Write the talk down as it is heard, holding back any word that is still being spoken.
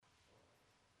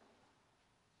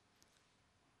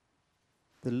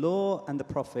The law and the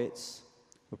prophets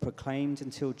were proclaimed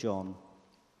until John.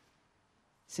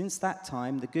 Since that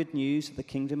time, the good news of the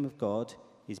kingdom of God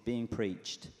is being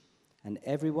preached, and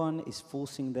everyone is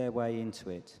forcing their way into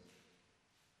it.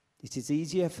 It is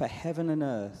easier for heaven and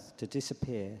earth to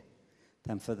disappear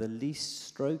than for the least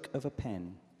stroke of a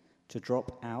pen to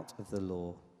drop out of the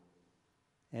law.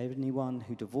 Anyone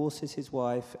who divorces his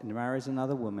wife and marries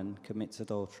another woman commits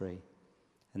adultery,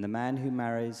 and the man who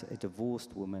marries a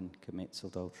divorced woman commits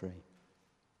adultery.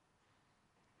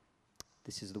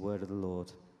 This is the word of the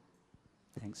Lord.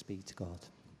 Thanks be to God.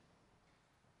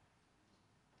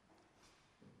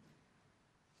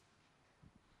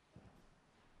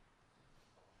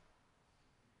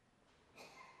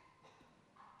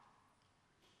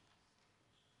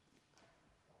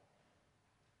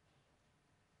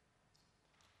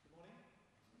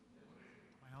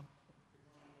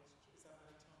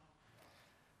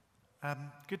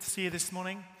 Good to see you this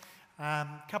morning. A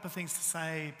couple of things to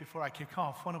say before I kick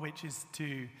off, one of which is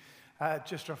to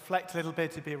just reflect a little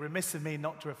bit. It'd be remiss of me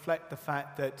not to reflect the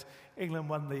fact that England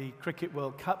won the Cricket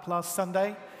World Cup last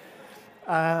Sunday.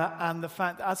 And the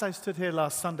fact that as I stood here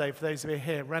last Sunday, for those of you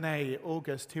here, Renee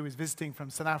August, who was visiting from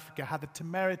South Africa, had the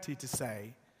temerity to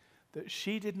say that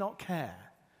she did not care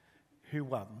who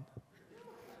won,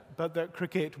 but that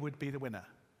cricket would be the winner.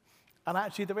 And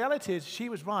actually, the reality is she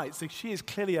was right. So she is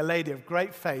clearly a lady of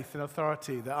great faith and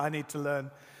authority that I need to learn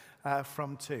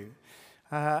from too.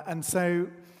 I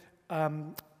know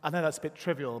that's a bit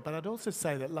trivial, but I'd also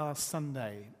say that last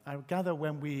Sunday, I gather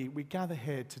when we gather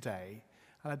here today,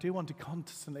 and I do want to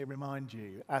constantly remind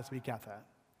you as we gather,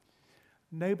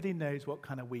 nobody knows what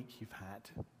kind of week you've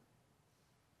had.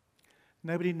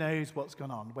 Nobody knows what's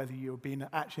gone on, whether you've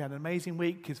actually had an amazing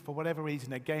week because for whatever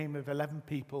reason a game of 11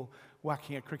 people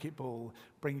whacking a cricket ball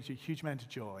brings you a huge amount of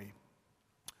joy.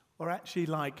 Or actually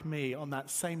like me on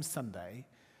that same Sunday,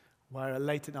 where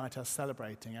late at night I was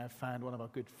celebrating, I found one of our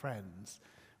good friends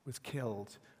was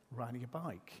killed riding a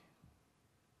bike.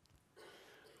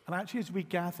 And actually as we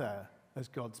gather as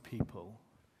God's people,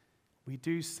 we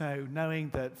do so knowing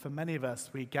that for many of us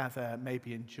we gather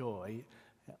maybe in joy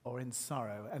or in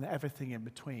sorrow, and everything in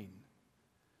between.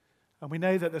 And we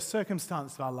know that the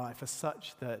circumstances of our life are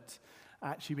such that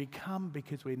actually we come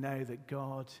because we know that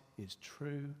God is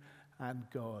true and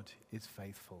God is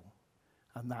faithful.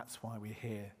 And that's why we're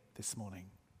here this morning.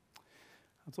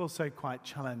 I was also quite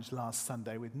challenged last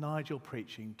Sunday with Nigel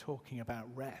preaching, talking about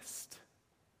rest.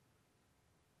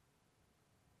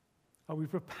 Are we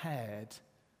prepared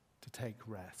to take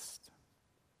rest?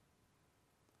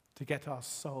 To get our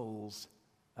souls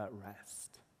at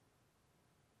rest.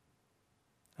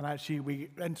 And actually, we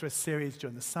enter a series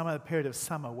during the summer, a period of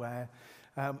summer, where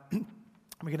we're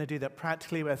going to do that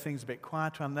practically, where things are a bit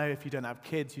quieter. I know if you don't have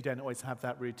kids, you don't always have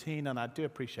that routine, and I do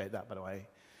appreciate that, by the way.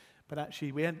 But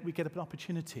actually, we get an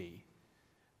opportunity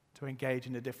to engage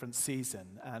in a different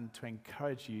season and to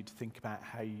encourage you to think about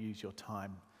how you use your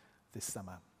time this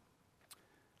summer.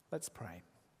 Let's pray.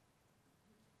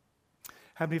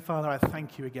 Heavenly Father, I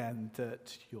thank you again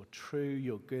that you're true,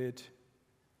 you're good,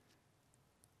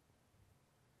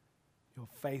 you're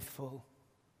faithful.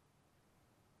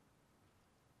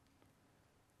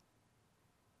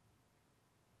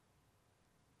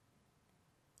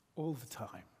 All the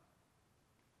time.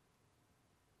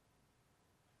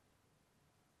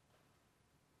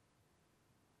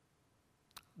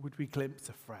 Would we glimpse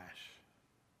afresh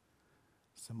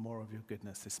some more of your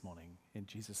goodness this morning? In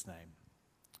Jesus' name.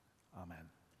 Amen.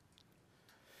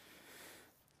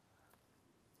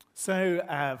 So,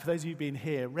 for those of you who've been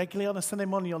here regularly on a Sunday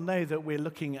morning, you'll know that we're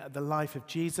looking at the life of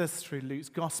Jesus through Luke's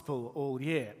Gospel all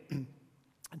year.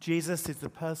 Jesus is the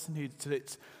person who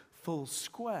sits full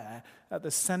square at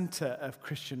the center of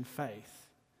Christian faith.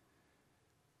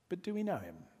 But do we know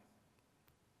him?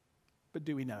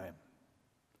 Do we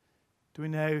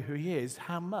know who he is?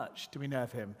 How much do we know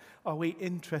of him? Are we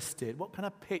interested? What kind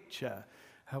of picture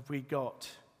have we got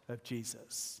of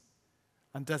Jesus?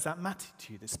 And does that matter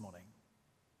to you this morning?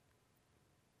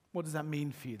 What does that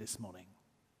mean for you this morning?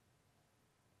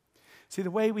 See,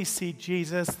 the way we see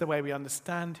Jesus, the way we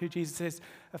understand who Jesus is,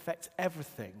 affects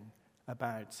everything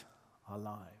about our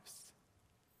lives.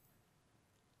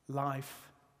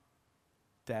 Life,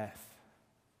 death,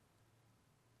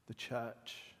 the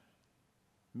church,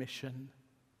 mission,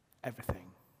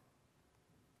 everything.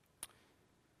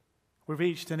 We've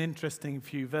reached an interesting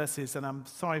few verses, and I'm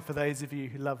sorry for those of you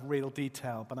who love real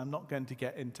detail, but I'm not going to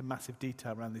get into massive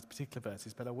detail around these particular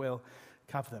verses, but I will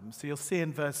cover them. So you'll see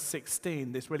in verse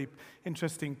 16 this really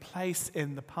interesting place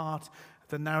in the part of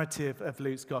the narrative of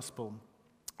Luke's Gospel.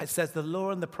 It says, the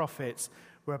law and the prophets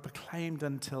were proclaimed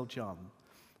until John.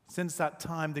 Since that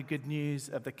time, the good news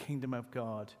of the kingdom of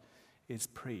God is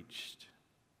preached.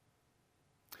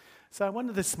 So I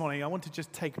wonder this morning, I want to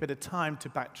just take a bit of time to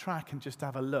backtrack and just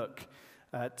have a look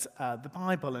at the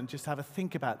Bible and just have a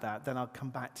think about that. Then I'll come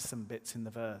back to some bits in the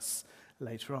verse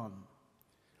later on.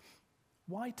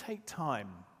 Why take time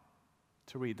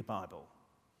to read the Bible?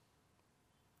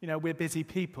 You know, we're busy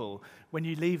people. When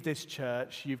you leave this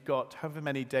church, you've got however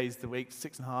many days of the week,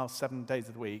 6.5, 7 days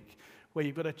of the week, where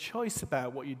you've got a choice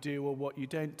about what you do or what you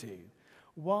don't do.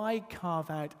 Why carve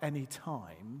out any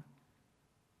time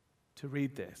to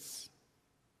read this?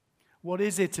 What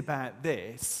is it about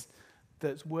this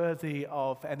that's worthy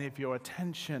of any of your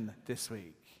attention this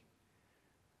week?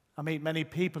 I meet many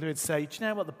people who would say, do you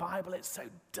know what, the Bible, it's so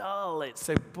dull, it's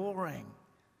so boring.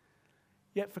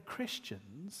 Yet for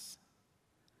Christians,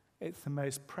 it's the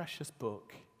most precious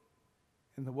book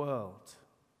in the world.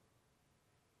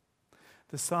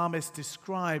 The psalmist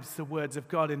describes the words of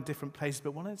God in different places,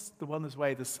 but one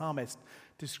way the psalmist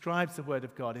describes the word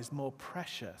of God is more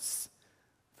precious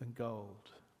than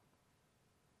gold.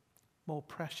 More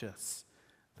precious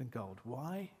than gold.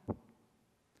 Why?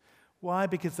 Why?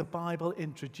 Because the Bible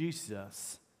introduces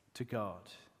us to God.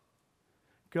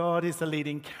 God is the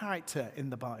leading character in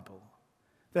the Bible.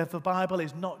 Therefore, the Bible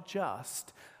is not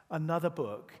just another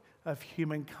book of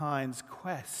humankind's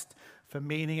quest for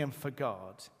meaning and for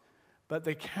God, but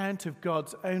the account of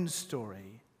God's own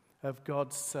story, of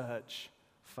God's search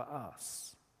for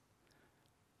us.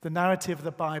 The narrative of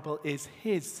the Bible is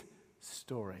his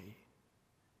story.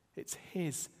 It's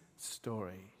his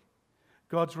story.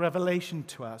 God's revelation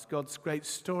to us, God's great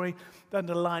story that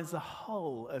underlines the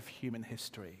whole of human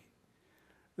history.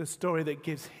 The story that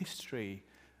gives history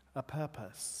a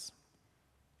purpose.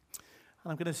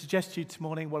 And I'm going to suggest to you this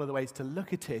morning one of the ways to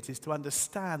look at it is to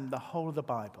understand the whole of the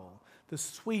Bible, the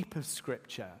sweep of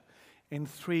Scripture, in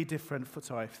four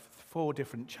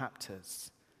different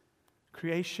chapters.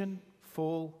 Creation,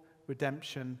 fall,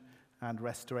 redemption, and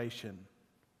restoration.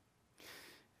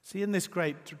 See, in this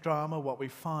great drama, what we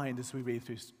find as we read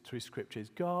through Scripture is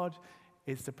God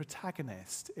is the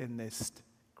protagonist in this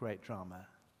great drama.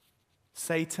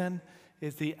 Satan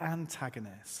is the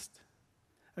antagonist.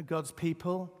 And God's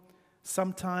people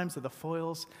sometimes are the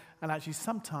foils, and actually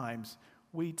sometimes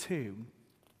we too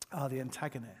are the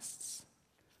antagonists.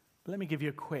 But let me give you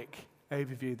a quick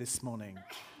overview this morning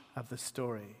of the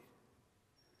story.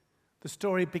 The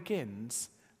story begins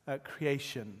at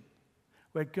creation,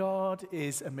 where God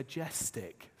is a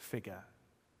majestic figure.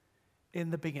 In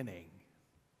the beginning,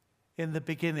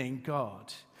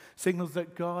 God signals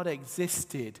that God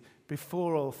existed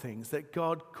before all things, that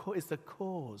God is the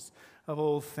cause of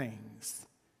all things,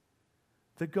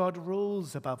 that God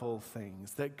rules above all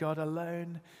things, that God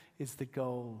alone is the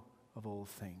goal of all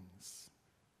things.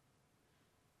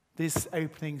 This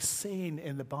opening scene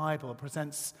in the Bible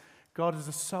presents God as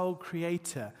the sole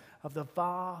creator of the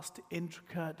vast,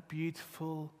 intricate,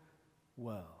 beautiful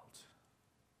world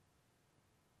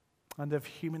and of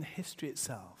human history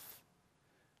itself.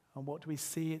 And what do we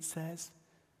see it says?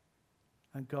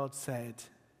 And God said,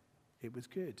 it was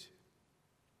good.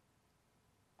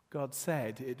 God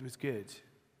said it was good.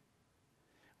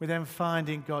 We then find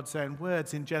in God's own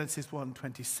words in Genesis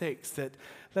 1:26 that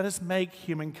let us make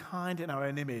humankind in our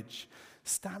own image,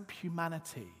 stamp humankind,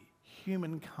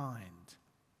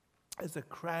 as the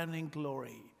crowning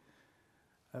glory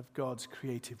of God's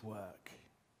creative work.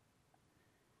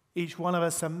 Each one of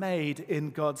us are made in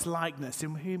God's likeness,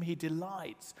 in whom he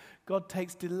delights. God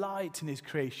takes delight in his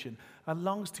creation and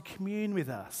longs to commune with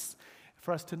us,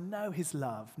 for us to know his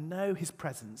love, know his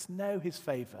presence, know his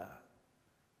favor.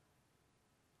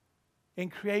 In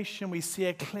creation, we see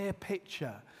a clear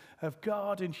picture of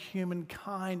God and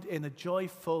humankind in a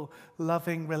joyful,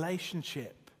 loving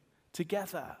relationship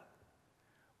together,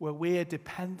 where we are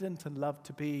dependent and love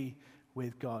to be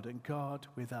with God and God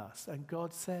with us. And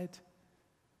God said,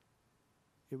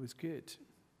 it was good.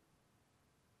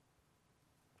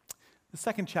 The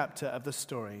second chapter of the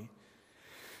story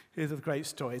is a great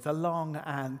story. It's a long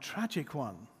and tragic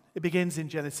one. It begins in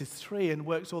Genesis 3 and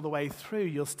works all the way through.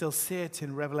 You'll still see it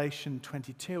in Revelation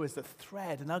 22 as a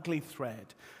thread, an ugly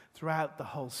thread, throughout the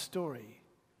whole story.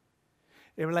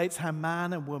 It relates how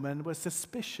man and woman were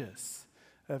suspicious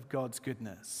of God's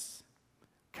goodness,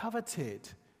 coveted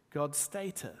God's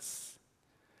status,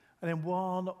 and in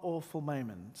one awful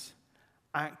moment,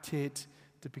 acted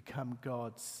to become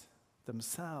gods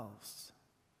themselves.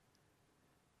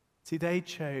 See, they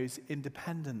chose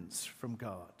independence from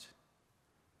God.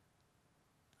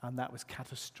 And that was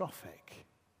catastrophic,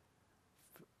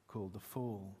 called the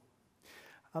fall.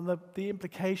 And the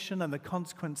implication and the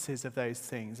consequences of those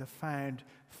things are found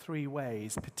three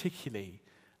ways, particularly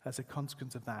as a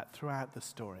consequence of that throughout the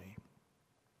story.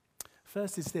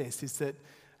 First is this, is that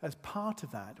as part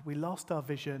of that, we lost our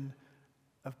vision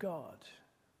of God.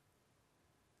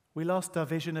 We lost our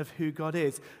vision of who God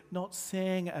is, not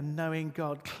seeing and knowing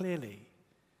God clearly.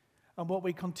 And what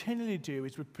we continually do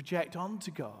is we project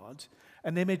onto God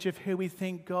an image of who we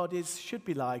think God is, should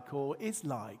be like, or is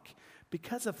like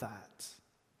because of that.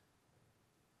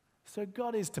 So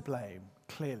God is to blame,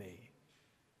 clearly,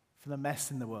 for the mess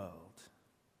in the world.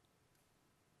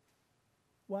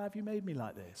 Why have you made me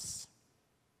like this?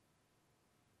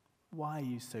 Why are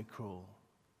you so cruel?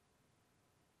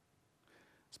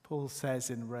 As Paul says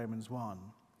in Romans 1,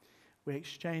 we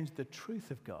exchanged the truth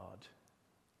of God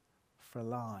for a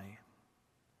lie.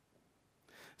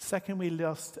 Second, we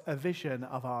lost a vision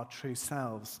of our true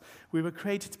selves. We were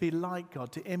created to be like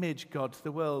God, to image God to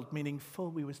the world, meaning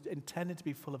full. We were intended to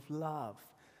be full of love,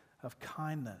 of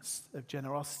kindness, of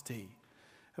generosity,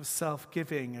 of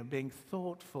self-giving, of being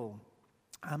thoughtful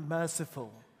and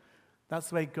merciful. That's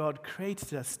the way God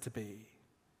created us to be.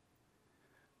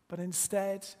 But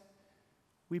instead,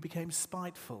 we became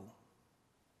spiteful.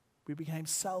 We became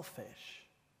selfish.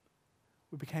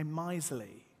 We became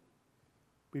miserly.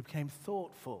 We became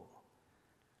thoughtful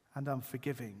and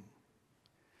unforgiving,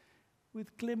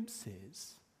 with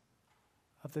glimpses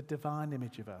of the divine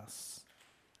image of us,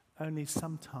 only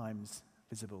sometimes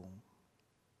visible.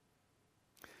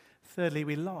 Thirdly,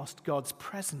 we lost God's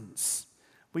presence.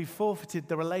 We forfeited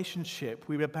the relationship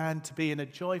we were bound to be in, a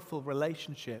joyful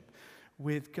relationship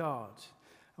with God.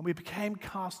 And we became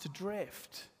cast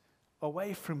adrift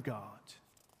away from God.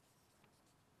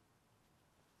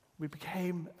 We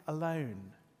became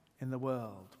alone in the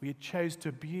world. We chose to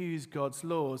abuse God's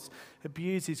laws,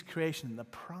 abuse his creation. The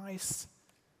price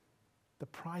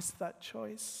of that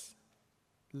choice,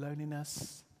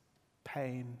 loneliness,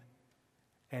 pain,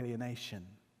 alienation,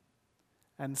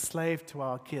 enslaved to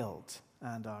our guilt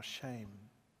and our shame.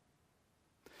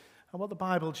 And what the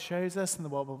Bible shows us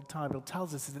and what the Bible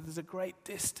tells us is that there's a great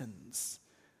distance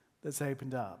that's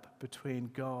opened up between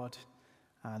God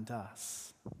and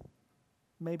us.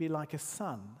 Maybe like a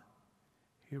son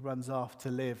who runs off to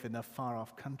live in a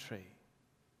far-off country.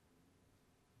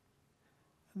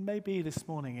 And maybe this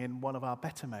morning, in one of our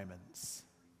better moments,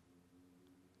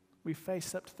 we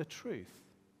face up to the truth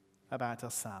about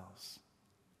ourselves.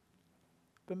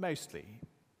 But mostly,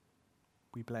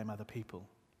 we blame other people.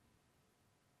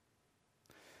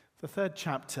 The third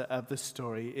chapter of the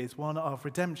story is one of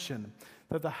redemption,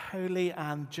 that the holy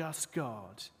and just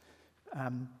God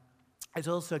is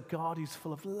also a God who's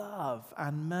full of love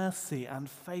and mercy and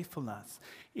faithfulness,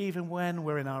 even when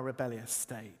we're in our rebellious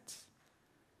state.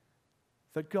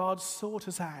 That God sought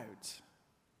us out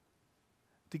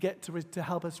to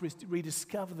help us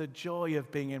rediscover the joy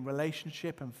of being in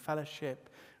relationship and fellowship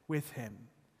with him.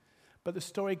 But the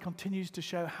story continues to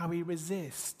show how he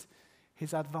resists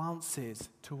his advances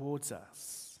towards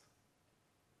us.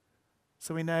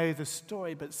 So we know the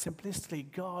story, but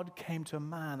simplistically, God came to a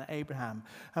man, Abraham,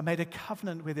 and made a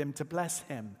covenant with him to bless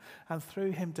him, and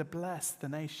through him to bless the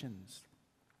nations.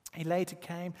 He later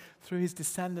came through his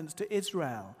descendants to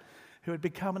Israel, who had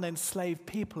become an enslaved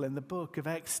people in the book of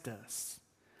Exodus.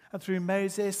 And through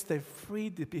Moses, they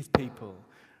freed his people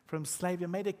from slavery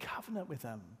and made a covenant with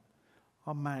them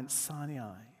on Mount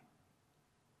Sinai.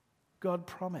 God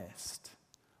promised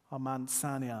on Mount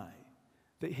Sinai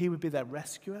that he would be their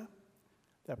rescuer,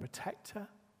 their protector,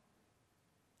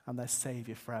 and their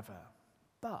savior forever.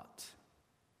 But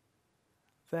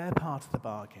their part of the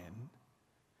bargain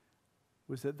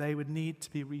was that they would need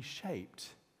to be reshaped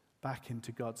back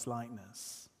into God's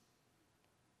likeness.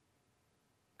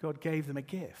 God gave them a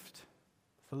gift,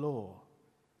 the law,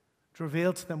 to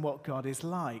reveal to them what God is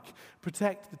like,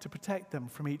 to protect them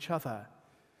from each other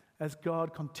as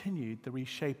God continued the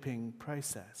reshaping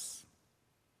process.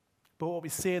 But what we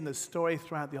see in the story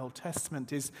throughout the Old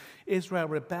Testament is Israel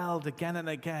rebelled again and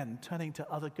again, turning to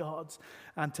other gods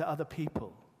and to other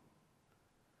people.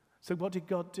 So what did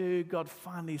God do? God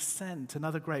finally sent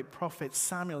another great prophet,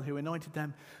 Samuel, who anointed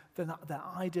them their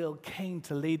ideal king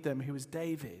to lead them, who was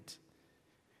David,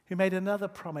 who made another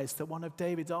promise that one of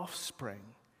David's offspring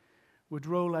would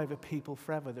rule over people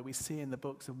forever, that we see in the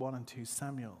books of 1 and 2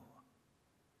 Samuel.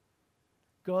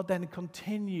 God then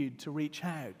continued to reach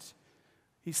out.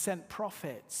 He sent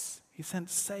prophets, he sent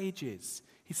sages,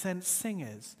 he sent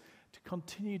singers to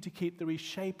continue to keep the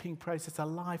reshaping process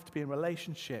alive, to be in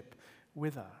relationship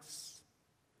with us.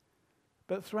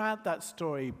 But throughout that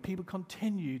story, people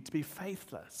continued to be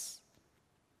faithless.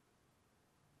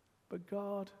 But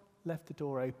God left the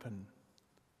door open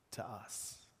to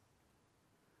us,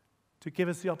 to give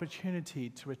us the opportunity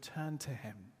to return to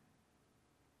him.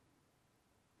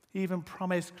 He even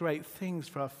promised great things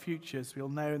for our futures. We'll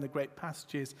know in the great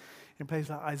passages in places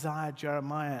like Isaiah,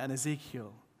 Jeremiah, and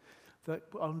Ezekiel, that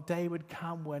a day would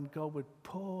come when God would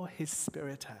pour his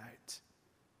Spirit out,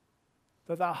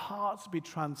 that our hearts would be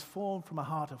transformed from a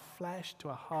heart of flesh to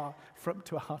a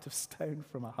heart of stone,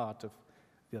 from a heart of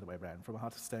the other way around, from a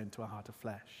heart of stone to a heart of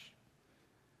flesh.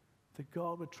 That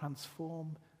God would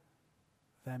transform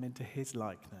them into his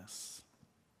likeness.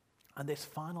 And this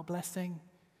final blessing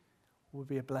will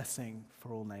be a blessing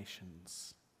for all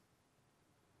nations.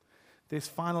 This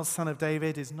final son of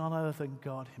David is none other than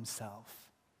God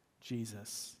himself,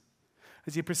 Jesus.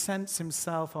 As he presents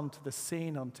himself onto the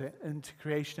scene, into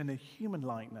creation in a human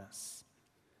likeness.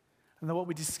 And then what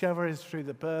we discover is through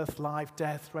the birth, life,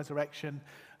 death, resurrection,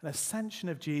 and ascension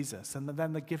of Jesus, and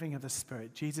then the giving of the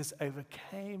Spirit, Jesus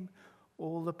overcame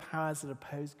all the powers that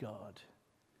oppose God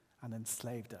and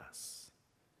enslaved us.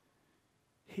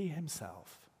 He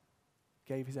himself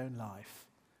gave his own life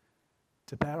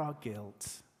to bear our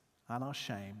guilt and our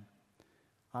shame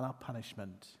and our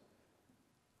punishment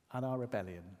and our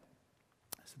rebellion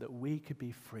so that we could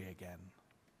be free again.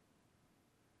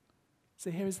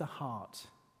 So here is the heart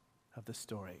of the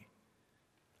story.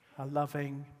 A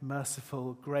loving,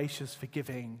 merciful, gracious,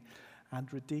 forgiving,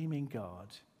 and redeeming God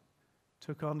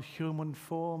took on human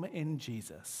form in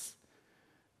Jesus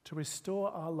to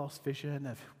restore our lost vision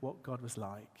of what God was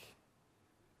like,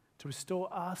 to restore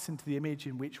us into the image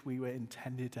in which we were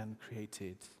intended and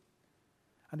created,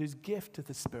 and whose gift of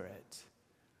the Spirit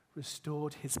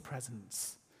restored his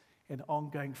presence in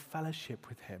ongoing fellowship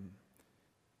with him,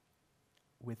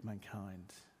 with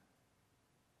mankind.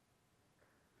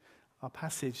 Our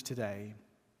passage today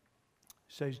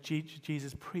shows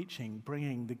Jesus preaching,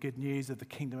 bringing the good news of the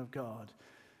kingdom of God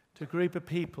to a group of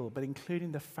people, but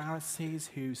including the Pharisees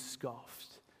who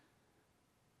scoffed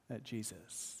at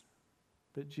Jesus.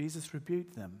 But Jesus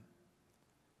rebuked them.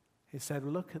 He said,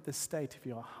 look at the state of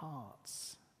your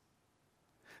hearts.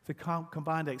 The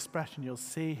combined expression you'll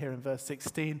see here in verse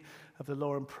 16 of the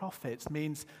law and prophets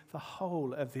means the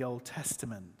whole of the Old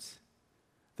Testament.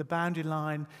 The boundary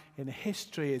line in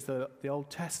history is the Old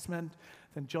Testament,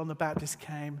 then John the Baptist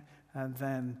came, and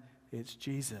then it's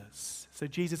Jesus. So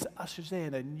Jesus ushers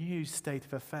in a new state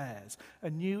of affairs, a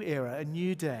new era, a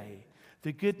new day.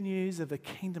 The good news of the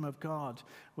kingdom of God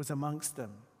was amongst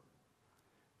them.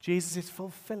 Jesus is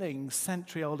fulfilling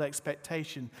century-old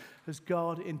expectation as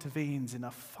God intervenes in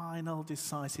a final,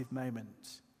 decisive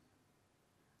moment.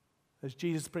 As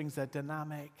Jesus brings the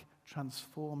dynamic,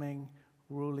 transforming,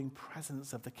 ruling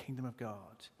presence of the kingdom of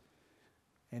God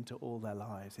into all their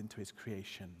lives, into his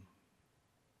creation.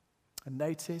 And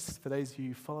notice, for those of you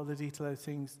who follow the detail of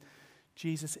things,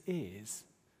 Jesus is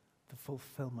the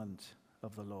fulfillment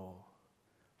of the law,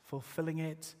 fulfilling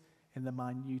it in the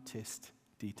minutest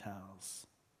details.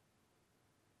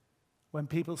 When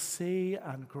people see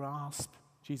and grasp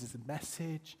Jesus'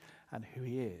 message and who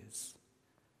he is,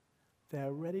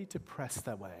 they're ready to press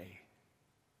their way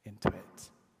into it.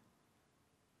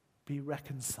 Be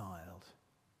reconciled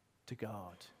to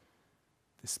God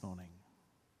this morning.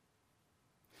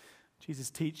 Jesus'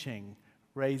 teaching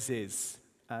raises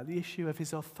the issue of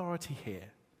his authority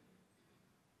here.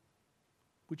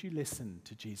 Would you listen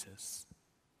to Jesus?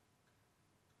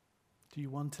 Do you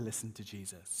want to listen to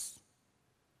Jesus?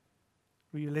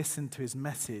 Will you listen to his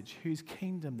message? Whose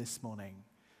kingdom this morning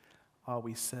are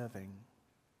we serving?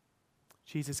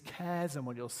 Jesus cares, and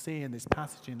what you'll see in this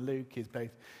passage in Luke is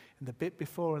both in the bit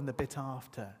before and the bit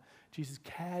after. Jesus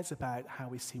cares about how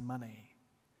we see money.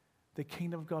 The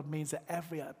kingdom of God means that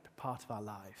every part of our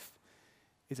life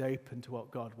is open to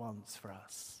what God wants for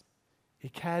us. He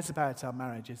cares about our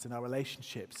marriages and our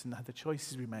relationships and the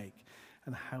choices we make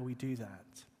and how we do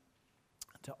that.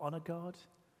 To honor God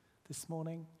this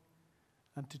morning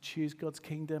and to choose God's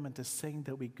kingdom and to sing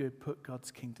that we put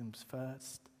God's kingdoms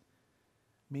first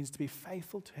means to be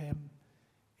faithful to him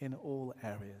in all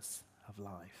areas of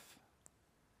life.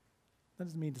 That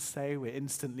doesn't mean to say we're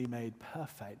instantly made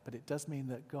perfect, but it does mean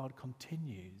that God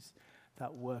continues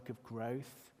that work of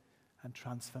growth and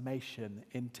transformation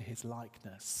into his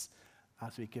likeness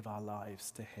as we give our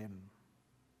lives to him.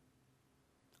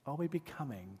 Are we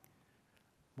becoming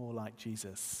more like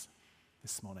Jesus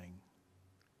this morning?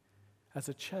 As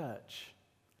a church,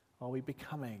 are we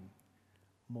becoming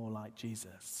more like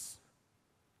Jesus?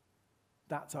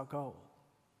 That's our goal.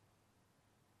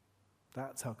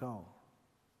 That's our goal.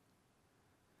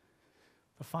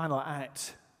 The final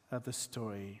act of the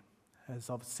story has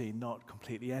obviously not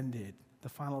completely ended. The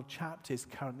final chapter is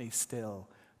currently still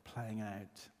playing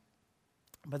out.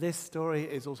 But this story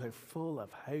is also full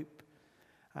of hope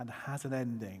and has an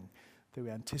ending that we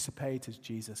anticipate as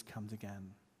Jesus comes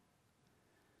again.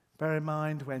 Bear in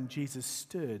mind when Jesus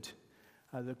stood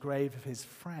at the grave of his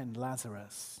friend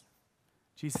Lazarus,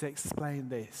 Jesus explained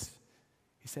this.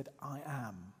 He said, "I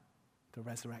am the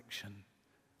resurrection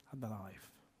and the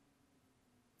life.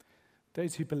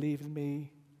 Those who believe in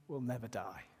me will never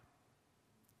die.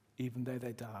 Even though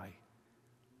they die,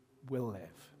 will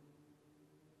live."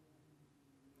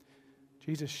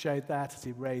 Jesus showed that as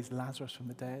he raised Lazarus from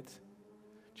the dead.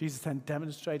 Jesus then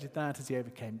demonstrated that as he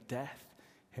overcame death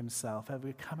himself,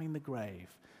 overcoming the grave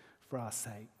for our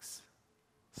sakes,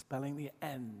 spelling the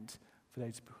end for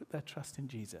those who put their trust in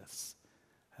Jesus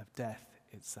of death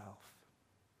itself.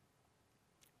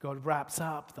 God wraps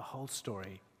up the whole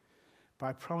story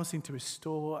by promising to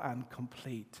restore and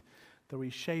complete the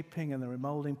reshaping and the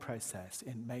remolding process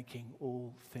in making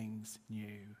all things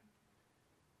new.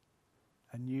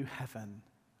 A new heaven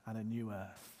and a new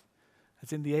earth.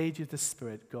 As in the age of the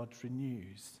Spirit, God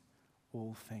renews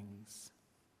all things.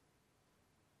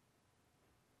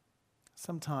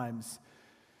 Sometimes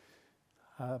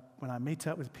when I meet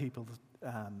up with people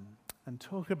and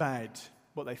talk about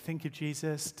what they think of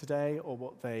Jesus today or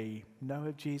what they know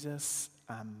of Jesus,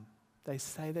 they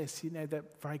say this, they're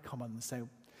very common. They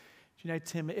say,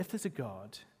 Tim, if there's a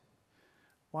God,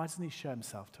 why doesn't he show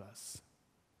himself to us?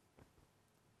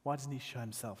 Why doesn't he show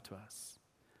himself to us?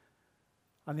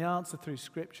 And the answer through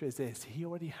Scripture is this: he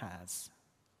already has.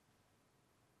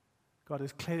 God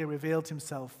has clearly revealed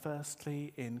himself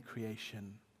firstly in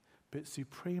creation, but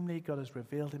supremely God has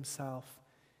revealed himself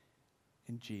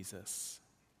in Jesus.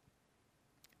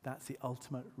 That's the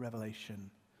ultimate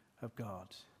revelation of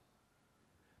God.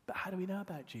 But how do we know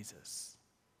about Jesus?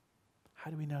 How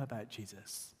do we know about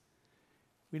Jesus?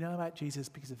 We know about Jesus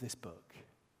because of this book.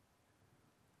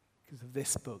 Because of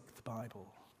this book, the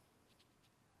Bible.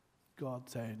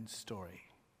 God's own story.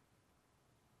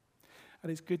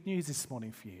 And it's good news this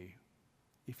morning for you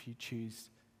if you choose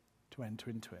to enter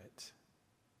into it.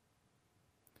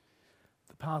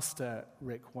 The pastor,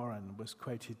 Rick Warren, was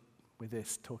quoted with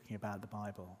this talking about the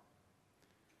Bible.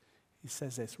 He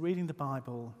says this: reading the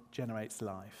Bible generates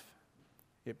life.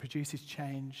 It produces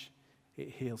change. It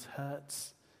heals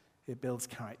hurts. It builds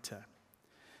character.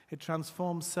 It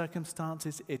transforms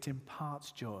circumstances. It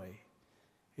imparts joy.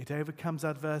 It overcomes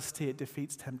adversity. It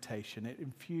defeats temptation. It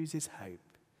infuses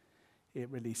hope. It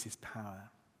releases power.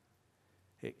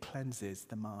 It cleanses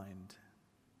the mind.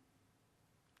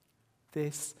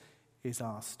 This is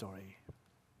our story.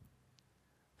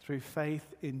 Through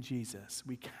faith in Jesus,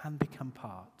 we can become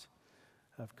part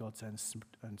of God's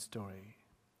own story.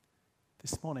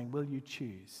 This morning, will you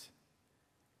choose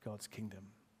God's kingdom?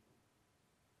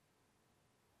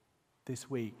 This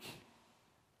week,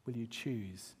 will you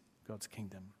choose God's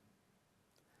kingdom?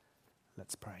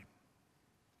 Let's pray.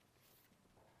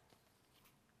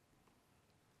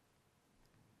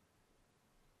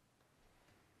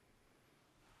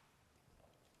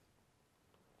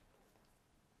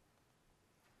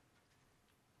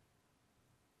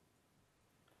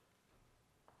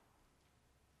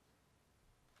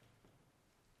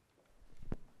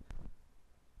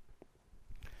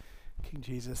 King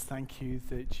Jesus, thank you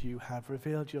that you have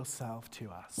revealed yourself to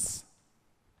us.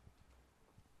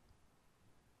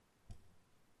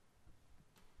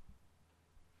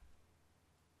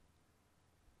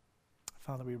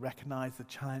 Father, we recognize the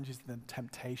challenges and the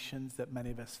temptations that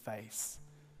many of us face.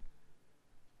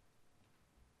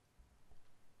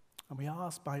 And we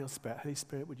ask by your Spirit, Holy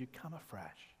Spirit, would you come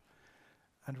afresh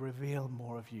and reveal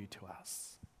more of you to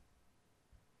us?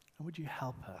 And would you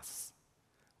help us?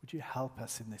 Would you help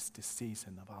us in this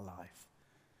season of our life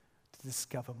to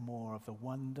discover more of the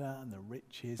wonder and the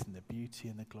riches and the beauty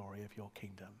and the glory of your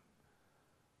kingdom?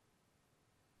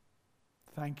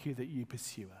 Thank you that you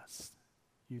pursue us.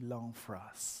 You long for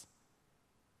us.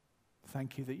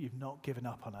 Thank you that you've not given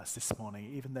up on us this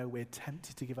morning, even though we're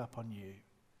tempted to give up on you.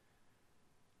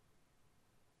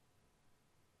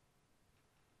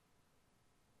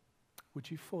 Would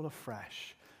you fall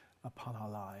afresh upon our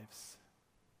lives?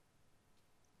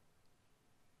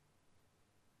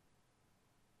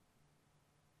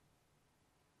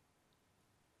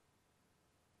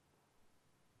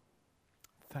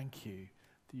 Thank you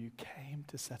that you came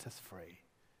to set us free.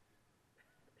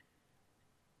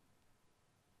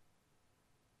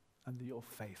 And that you're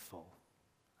faithful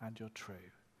and you're true.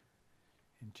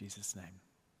 In Jesus' name,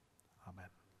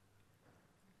 amen.